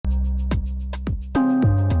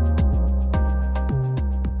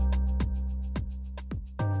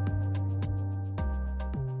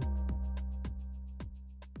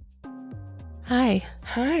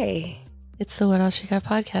Hi. It's the What Else You Got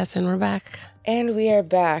podcast, and we're back. And we are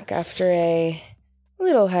back after a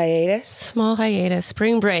little hiatus. Small hiatus,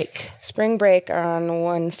 spring break. Spring break on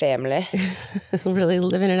one family. Really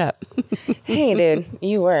living it up. Hey, dude,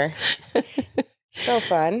 you were. So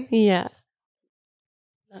fun. Yeah.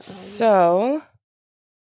 So,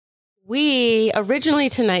 we originally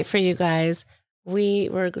tonight for you guys, we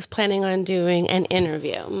were planning on doing an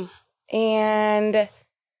interview. And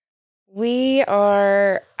we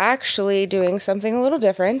are actually doing something a little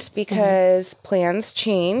different because plans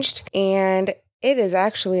changed, and it is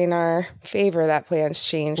actually in our favor that plans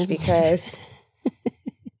changed because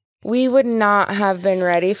we would not have been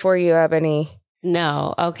ready for you, Ebony.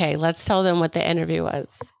 No. Okay, let's tell them what the interview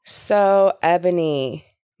was. So, Ebony,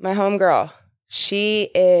 my homegirl, she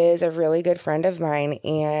is a really good friend of mine,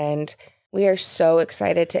 and we are so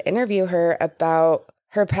excited to interview her about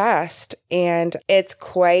her past. And it's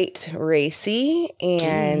quite racy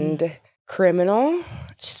and criminal.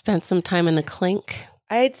 She spent some time in the clink.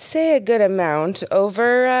 I'd say a good amount,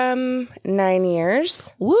 over 9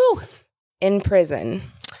 years. Woo! In prison.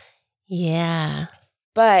 Yeah.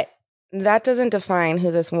 But that doesn't define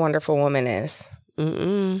who this wonderful woman is.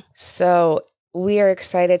 Mm-mm. So we are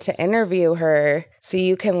excited to interview her so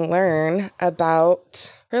you can learn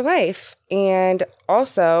about her life and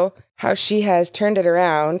also how she has turned it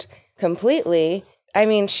around completely. I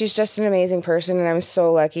mean, she's just an amazing person, and I'm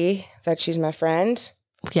so lucky that she's my friend.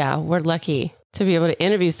 Yeah, we're lucky to be able to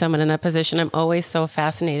interview someone in that position. I'm always so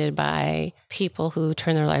fascinated by people who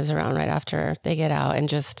turn their lives around right after they get out and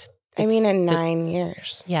just... in 9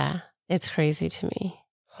 years. Yeah, it's crazy to me.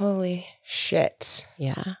 Holy shit.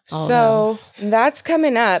 Yeah. So that's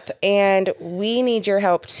coming up, and we need your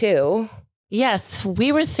help too. Yes,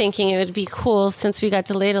 we were thinking it would be cool, since we got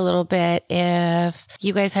delayed a little bit, if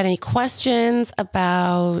you guys had any questions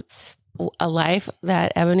about a life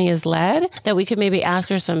that Ebony has led, that we could maybe ask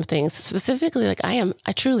her some things. Specifically, like I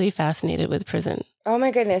truly fascinated with prison. Oh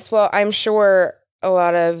my goodness. Well, I'm sure a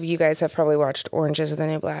lot of you guys have probably watched Orange is the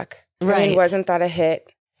New Black. Right. I mean, wasn't that a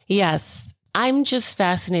hit? Yes. I'm just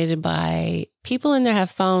fascinated by people in there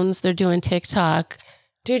have phones. They're doing TikTok.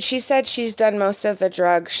 Dude, she said she's done most of the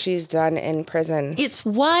drugs she's done in prison. It's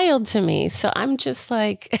wild to me. So I'm just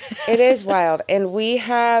like... It is wild. And we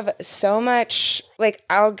have so much... Like,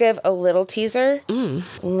 I'll give a little teaser.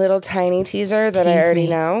 Little tiny teaser that I already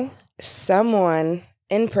know. Someone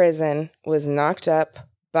in prison was knocked up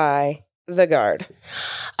by the guard.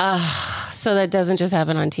 So that doesn't just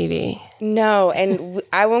happen on TV. No, and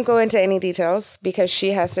I won't go into any details because she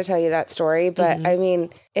has to tell you that story. But I mean,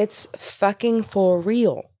 it's fucking for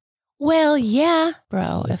real. Well, yeah.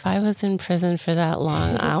 Bro, if I was in prison for that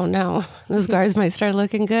long, I don't know. Those guards might start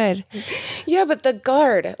looking good. Yeah, but the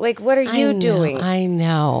guard, like, what are you doing? I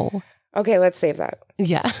know. Okay, let's save that.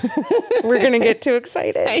 Yeah. We're going to get too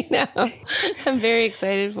excited. I know. I'm very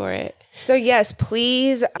excited for it. So yes,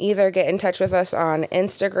 please either get in touch with us on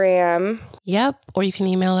Instagram. Yep. Or you can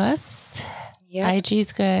email us. Yep.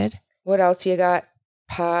 IG's good. What else you got?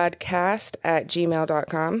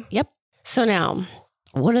 podcast@gmail.com. Yep. So now,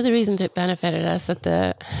 one of the reasons it benefited us at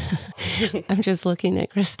the, I'm just looking at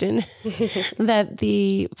Kristin, that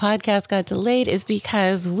the podcast got delayed is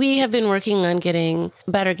because we have been working on getting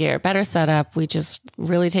better gear, better setup. We just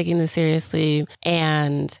really taking this seriously.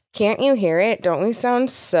 And can't you hear it? Don't we sound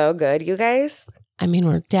so good, you guys? I mean,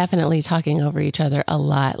 we're definitely talking over each other a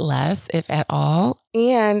lot less, if at all.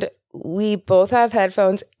 And we both have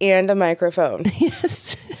headphones and a microphone.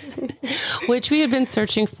 Yes. Which we had been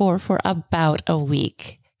searching for about a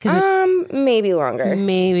week. Maybe longer.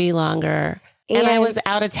 Maybe longer. And I was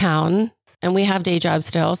out of town, and we have day jobs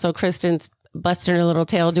still. So Kristin's busting her little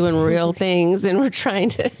tail doing real things, and we're trying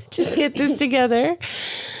to just get this together.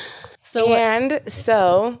 So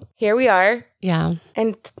here we are. Yeah.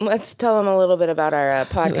 And let's tell them a little bit about our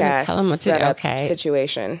podcast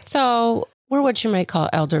situation. So we're what you might call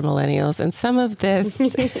elder millennials, and some of this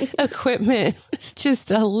equipment is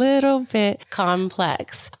just a little bit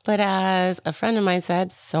complex. But as a friend of mine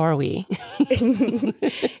said, so are we.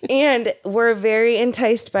 And we're very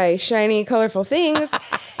enticed by shiny, colorful things.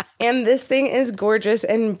 And this thing is gorgeous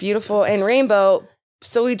and beautiful and rainbow.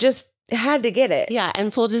 So we just had to get it. Yeah.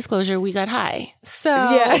 And full disclosure, we got high. So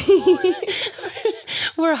yeah.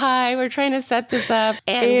 We're high. We're trying to set this up,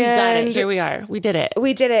 and we got it. Here we are. We did it.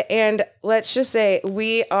 We did it. And let's just say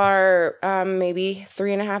we are maybe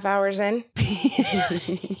 3.5 hours in.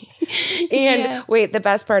 And wait, the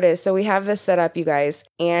best part is, so we have this set up, you guys,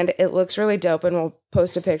 and it looks really dope, and we'll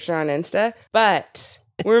post a picture on Insta. But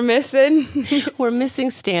We're missing. We're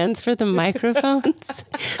missing stands for the microphones.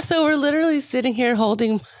 So we're literally sitting here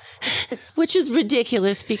holding, which is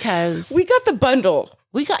ridiculous because we got the bundle.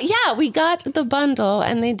 We got the bundle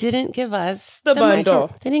and they didn't give us the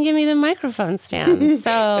bundle. They didn't give me the microphone stand.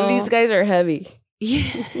 So and these guys are heavy.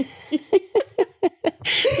 Yeah.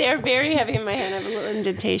 They're very heavy in my hand. I have a little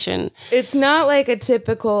indentation. It's not like a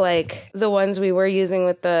typical, like the ones we were using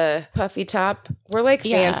with the puffy top. We're like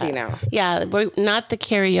fancy now. Yeah, we're not the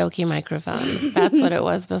karaoke microphones. That's what it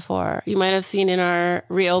was before. You might have seen in our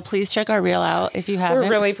reel. Please check our reel out if you haven't. We're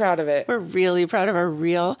really proud of it. We're really proud of our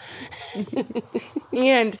reel.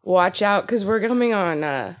 And watch out because we're coming on.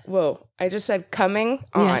 I just said coming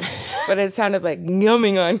on, but it sounded like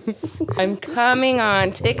coming on. I'm coming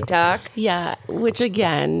on TikTok. Yeah, which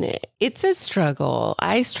again, it's a struggle.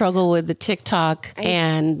 I struggle with the TikTok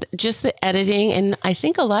and just the editing. And I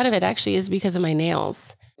think a lot of it actually is because of my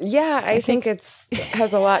nails. Yeah, I think it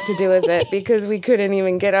has a lot to do with it because we couldn't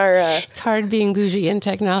even get our... it's hard being bougie in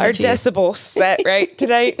technology. Our decibels set right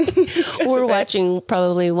tonight. We're watching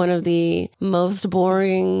probably one of the most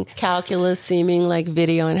boring calculus seeming like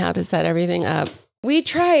video on how to set everything up. We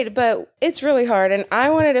tried, but it's really hard. And I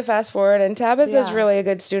wanted to fast forward. And Tabitha's really a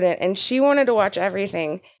good student. And she wanted to watch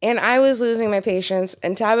everything. And I was losing my patience.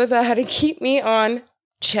 And Tabitha had to keep me on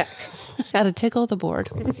check. Got to tickle the board.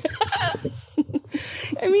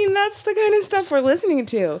 I mean, that's the kind of stuff we're listening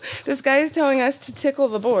to. This guy is telling us to tickle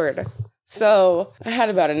the board. So I had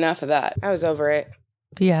about enough of that. I was over it.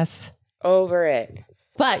 Yes. Over it.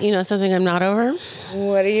 But you know something I'm not over?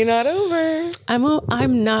 What are you not over?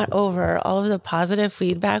 I'm not over all of the positive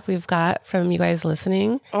feedback we've got from you guys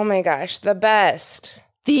listening. Oh my gosh, the best.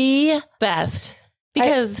 The best.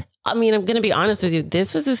 Because, I'm going to be honest with you,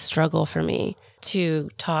 this was a struggle for me to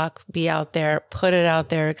talk, be out there, put it out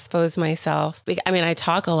there, expose myself. I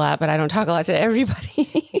talk a lot, but I don't talk a lot to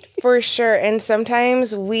everybody. For sure. And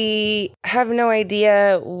sometimes we have no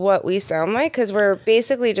idea what we sound like because we're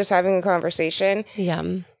basically just having a conversation. Yeah.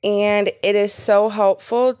 And it is so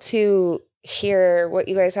helpful to hear what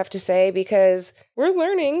you guys have to say because we're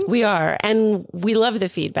learning. We are. And we love the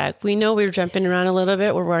feedback. We know we're jumping around a little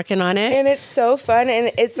bit. We're working on it. And it's so fun.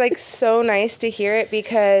 And it's like so nice to hear it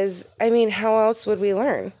because, how else would we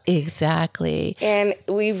learn? Exactly. And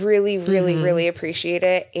we really, really, really appreciate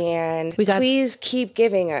it. And please keep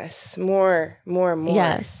giving us more.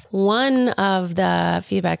 Yes. One of the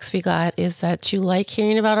feedbacks we got is that you like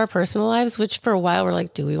hearing about our personal lives, which for a while we're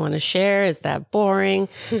like, do we want to share? Is that boring?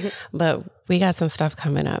 But we got some stuff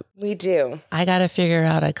coming up. We do. I got to figure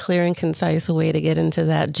out a clear and concise way to get into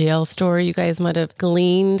that jail story you guys might have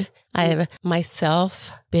gleaned. I have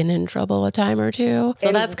myself been in trouble a time or two.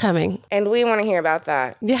 So that's coming. And we want to hear about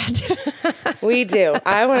that. Yeah. We do.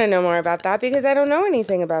 I want to know more about that because I don't know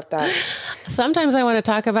anything about that. Sometimes I want to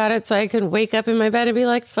talk about it so I can wake up in my bed and be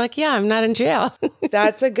like, fuck yeah, I'm not in jail.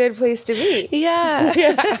 That's a good place to be. Yeah.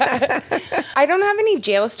 I don't have any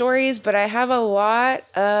jail stories, but I have a lot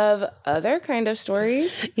of other kind of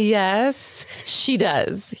stories. Yes, she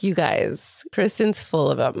does, you guys. Kristin's full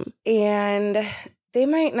of them. And they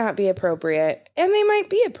might not be appropriate, and they might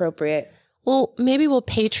be appropriate. Well, maybe we'll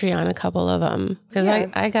Patreon a couple of them, because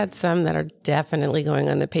I got some that are definitely going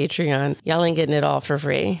on the Patreon. Y'all ain't getting it all for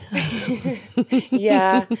free.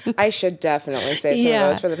 Yeah, I should definitely save some of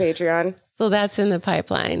those for the Patreon. So that's in the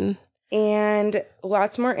pipeline. And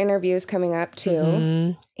lots more interviews coming up, too.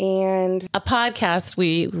 Mm-hmm. And a podcast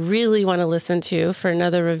we really want to listen to for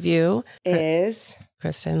another review is...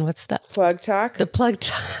 Kristin, what's that? Plug Talk. The Plug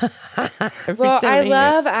Talk. Well, I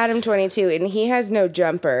love Adam 22, and he has no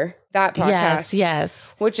jumper. That podcast.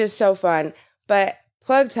 Yes. Which is so fun. But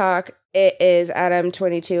Plug Talk, it is Adam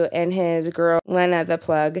 22 and his girl, Lena the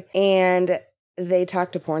Plug. And they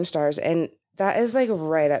talk to porn stars. And that is like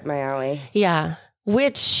right up my alley. Yeah.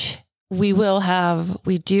 Which we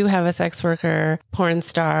do have a sex worker, porn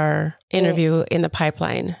star interview in the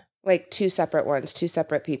pipeline. Like two separate ones, two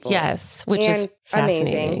separate people. Yes, which is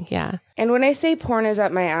fascinating. Amazing. Yeah. And when I say porn is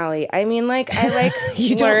up my alley, I mean like I like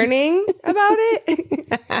learning about it.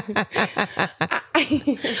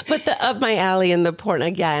 But the up my alley and the porn,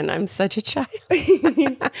 again, I'm such a child.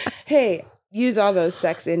 Hey, use all those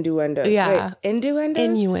sex innuendos. Yeah. Wait, innuendos?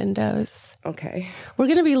 Innuendos. Okay. We're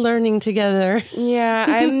going to be learning together. Yeah,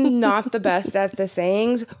 I'm not the best at the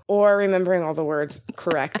sayings or remembering all the words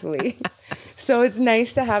correctly. So it's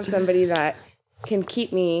nice to have somebody that can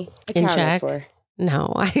keep me accounted for.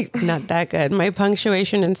 No, I'm not that good. My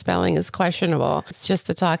punctuation and spelling is questionable. It's just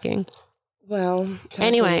the talking. Well,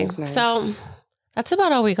 anyway, so that's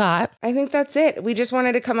about all we got. I think that's it. We just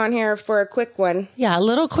wanted to come on here for a quick one. Yeah, a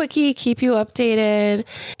little quickie, keep you updated.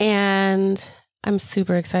 And I'm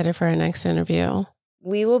super excited for our next interview.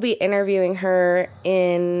 We will be interviewing her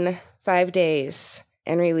in 5 days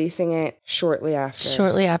and releasing it shortly after.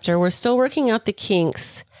 Shortly after. We're still working out the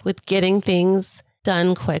kinks with getting things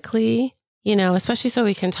done quickly, especially so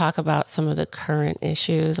we can talk about some of the current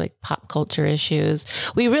issues, like pop culture issues.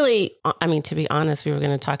 We really, to be honest, we were going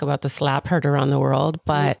to talk about the slap heard around the world,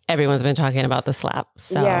 but everyone's been talking about the slap.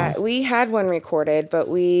 So. Yeah, we had one recorded, but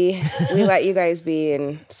we let you guys be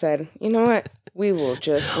and said, you know what? We will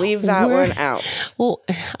just leave that one out. Well,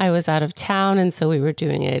 I was out of town, and so we were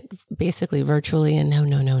doing it basically virtually, and no.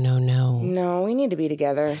 No, we need to be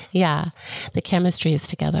together. Yeah, the chemistry is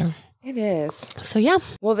together. It is. So, yeah.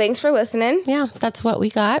 Well, thanks for listening. Yeah, that's what we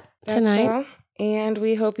got tonight. That's all. And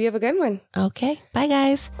we hope you have a good one. Okay. Bye,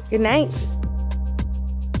 guys. Good night.